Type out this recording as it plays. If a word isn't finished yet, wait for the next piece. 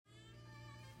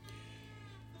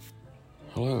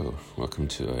Hello, welcome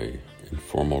to a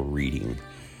informal reading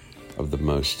of the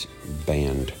most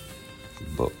banned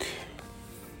book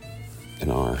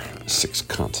in our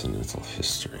six-continental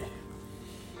history.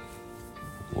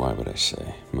 Why would I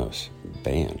say most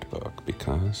banned book?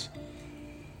 Because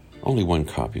only one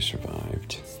copy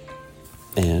survived,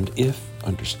 and if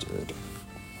understood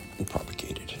and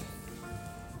propagated,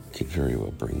 could very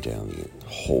well bring down the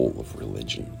whole of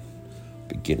religion,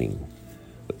 beginning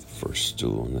with the first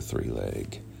stool in the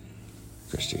three-leg,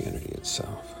 Christianity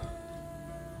itself.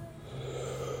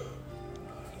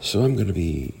 So I'm going to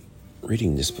be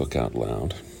reading this book out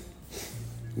loud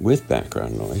with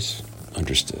background noise,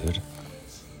 understood.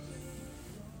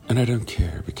 And I don't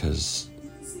care because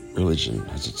religion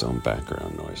has its own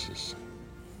background noises.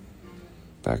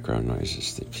 Background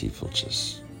noises that people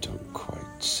just don't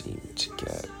quite seem to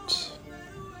get.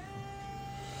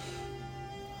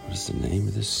 What is the name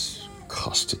of this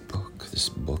caustic book? This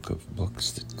book of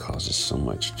books that causes so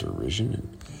much derision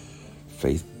and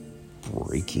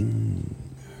faith-breaking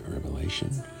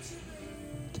revelation?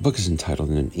 The book is entitled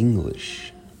in an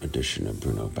English edition of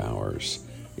Bruno Bauer's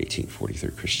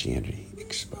 1843 Christianity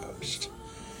Exposed.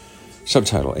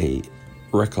 Subtitle, A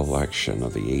Recollection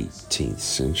of the 18th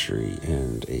Century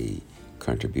and a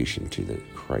Contribution to the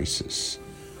Crisis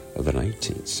of the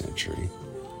 19th Century.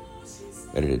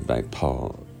 Edited by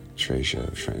Paul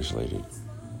Trejo, translated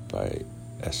by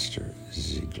Esther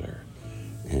Ziegler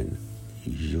and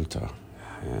Jutta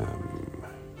Ham.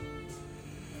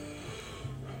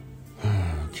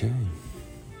 Okay.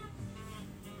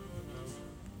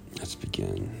 Let's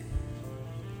begin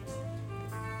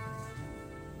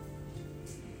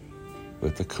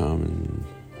with the commentary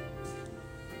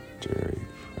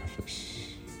preface.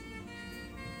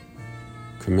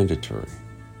 Commendatory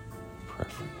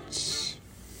preference.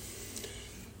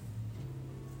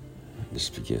 This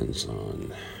begins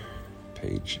on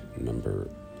page number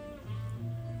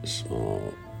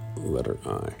small letter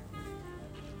I.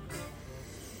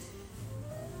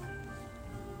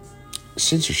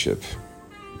 Censorship,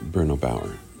 Bruno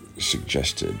Bauer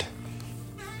suggested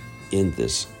in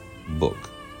this book,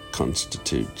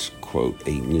 constitutes, quote,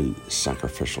 a new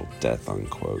sacrificial death,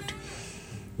 unquote.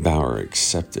 Bauer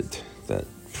accepted that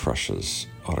Prussia's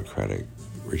autocratic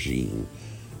regime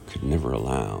could never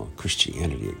allow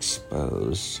Christianity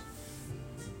exposed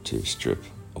to strip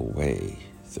away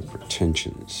the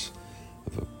pretensions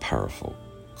of a powerful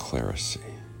clerisy.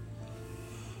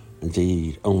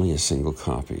 Indeed, only a single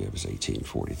copy of his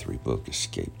 1843 book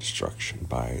escaped destruction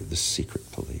by the secret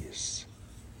police.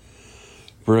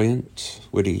 Brilliant,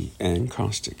 witty, and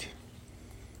caustic,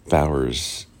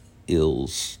 Bauer's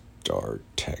ill-starred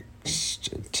text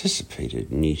anticipated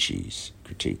Nietzsche's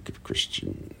critique of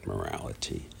Christian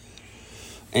morality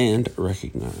and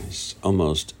recognized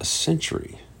almost a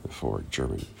century before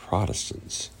German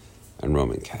Protestants and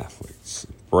Roman Catholics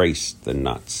embraced the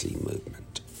Nazi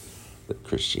movement that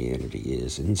Christianity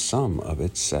is, in some of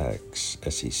its sects,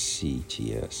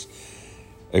 SECTS,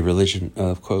 a religion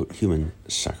of, quote, human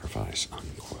sacrifice,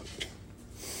 unquote.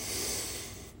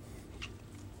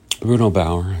 Bruno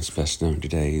Bauer is best known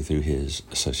today through his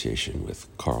association with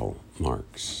Karl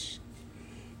Marx.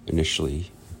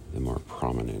 Initially, the more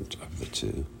prominent of the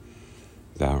two,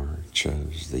 Bauer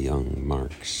chose the young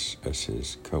Marx as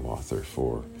his co-author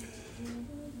for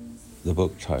the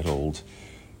book titled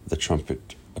The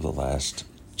Trumpet of the Last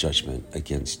Judgment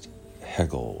against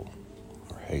Hegel,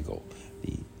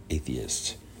 the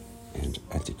atheist and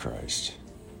Antichrist,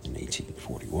 in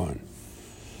 1841.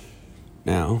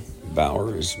 Now,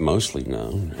 Bauer is mostly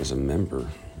known as a member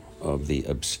of the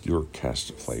obscure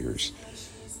cast of players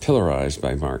pillarized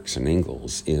by Marx and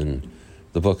Engels in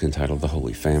the book entitled The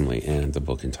Holy Family and the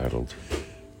book entitled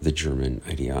The German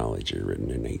Ideology, written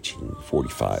in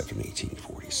 1845 and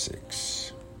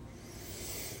 1846.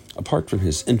 Apart from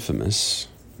his infamous,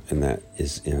 and that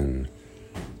is in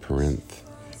parenth,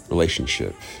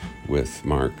 relationship with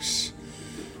Marx,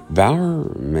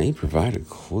 Bauer may provide a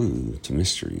clue to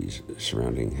mysteries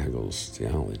surrounding Hegel's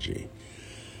theology.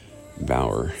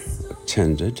 Bauer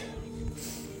attended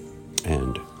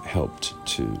and helped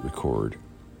to record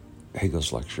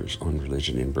Hegel's lectures on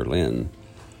religion in Berlin.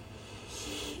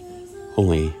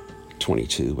 Only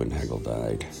 22 when Hegel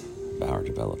died, Bauer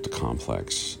developed a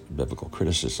complex biblical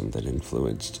criticism that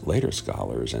influenced later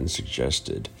scholars and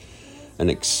suggested an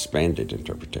expanded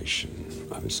interpretation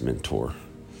of his mentor.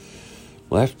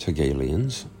 Left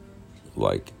Hegelians,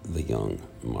 like the young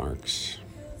Marx,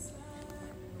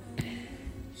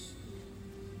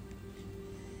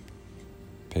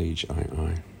 page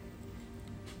II,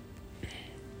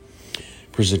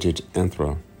 presented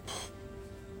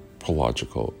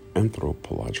anthropological,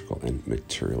 and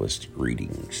materialist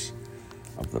readings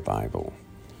of the Bible.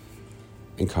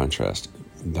 In contrast,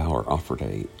 Bauer offered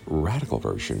a radical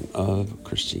version of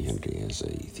Christianity as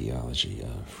a theology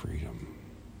of freedom.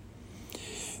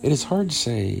 It is hard to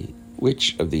say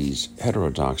which of these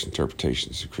heterodox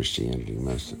interpretations of Christianity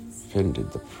most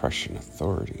offended the Prussian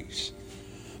authorities,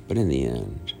 but in the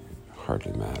end, it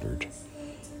hardly mattered.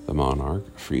 The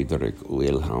monarch, Friedrich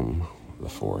Wilhelm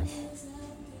IV,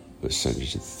 who ascended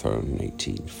to the throne in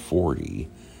 1840,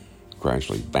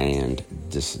 gradually banned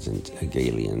dissident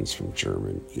Hegelians from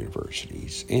German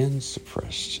universities and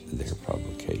suppressed their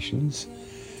publications.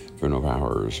 Bruno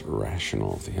Bauer's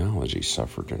rational theology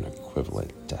suffered an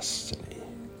equivalent destiny.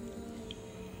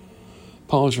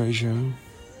 Paul Drageau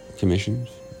commissioned,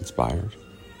 inspired,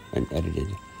 and edited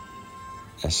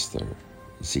Esther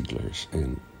Ziegler's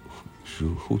and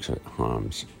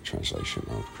Hutteham's translation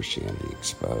of Christianity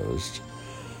Exposed,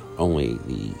 only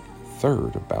the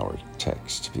third of Bauer's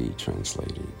texts to be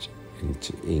translated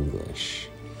into English.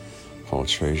 Paul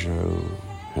Drageau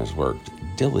has worked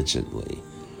diligently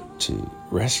to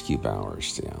rescue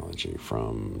Bauer's theology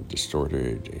from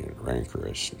distorted and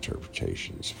rancorous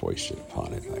interpretations foisted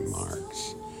upon it by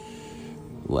Marx,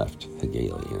 left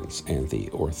Hegelians, and the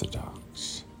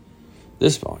Orthodox.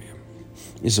 This volume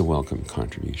is a welcome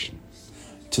contribution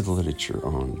to the literature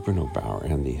on Bruno Bauer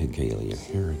and the Hegelian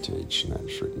heritage, and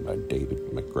that's written by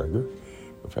David McGregor,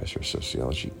 Professor of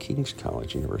Sociology, King's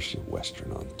College, University of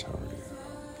Western Ontario.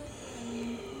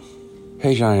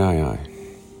 Page III.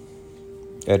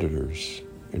 Editor's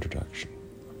Introduction.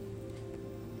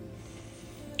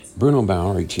 Bruno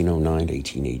Bauer, 1809 to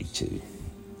 1882,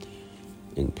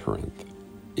 in parenth,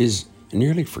 is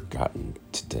nearly forgotten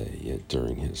today, yet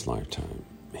during his lifetime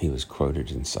he was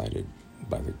quoted and cited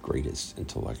by the greatest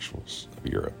intellectuals of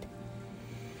Europe.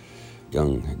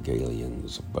 Young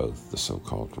Hegelians of both the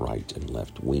so-called right and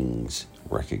left wings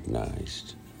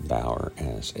recognized Bauer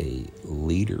as a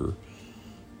leader,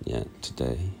 yet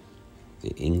today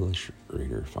the English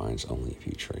reader finds only a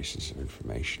few traces of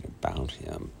information about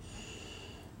him,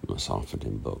 most often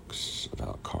in books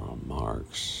about Karl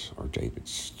Marx or David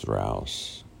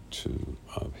Strauss, two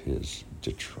of his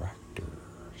detractors.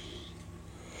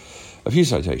 A few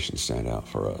citations stand out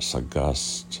for us.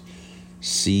 August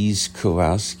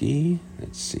Cieszkowski,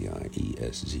 that's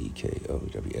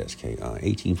Cieszkowski,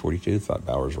 1842, thought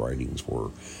Bauer's writings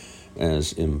were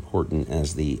as important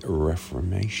as the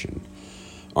Reformation.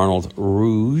 Arnold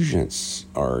Rouge, that's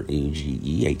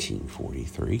R-U-G-E,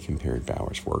 1843, compared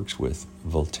Bauer's works with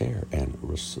Voltaire and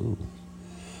Rousseau.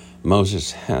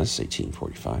 Moses Hess,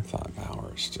 1845, thought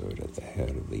Bauer stood at the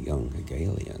head of the young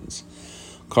Hegelians.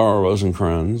 Karl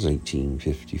Rosenkranz,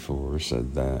 1854,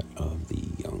 said that of the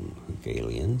young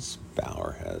Hegelians,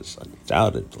 Bauer was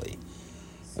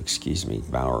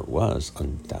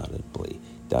undoubtedly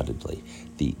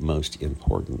the most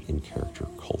important in character,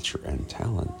 culture, and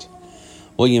talent.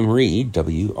 William Reed,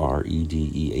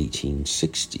 W-R-E-D-E,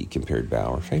 1860, compared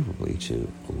Bauer favorably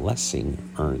to Lessing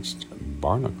Ernst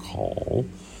Barnakohl,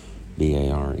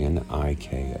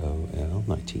 B-A-R-N-I-K-O-L,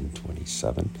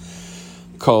 1927,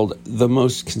 called the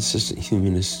most consistent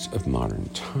humanist of modern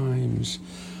times,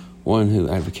 one who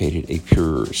advocated a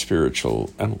pure spiritual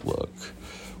outlook.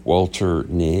 Walter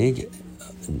Nigg,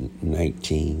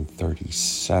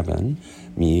 1937,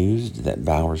 mused that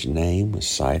Bauer's name was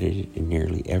cited in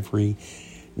nearly every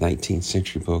 19th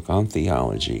century book on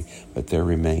theology, but there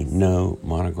remained no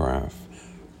monograph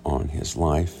on his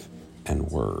life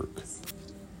and work.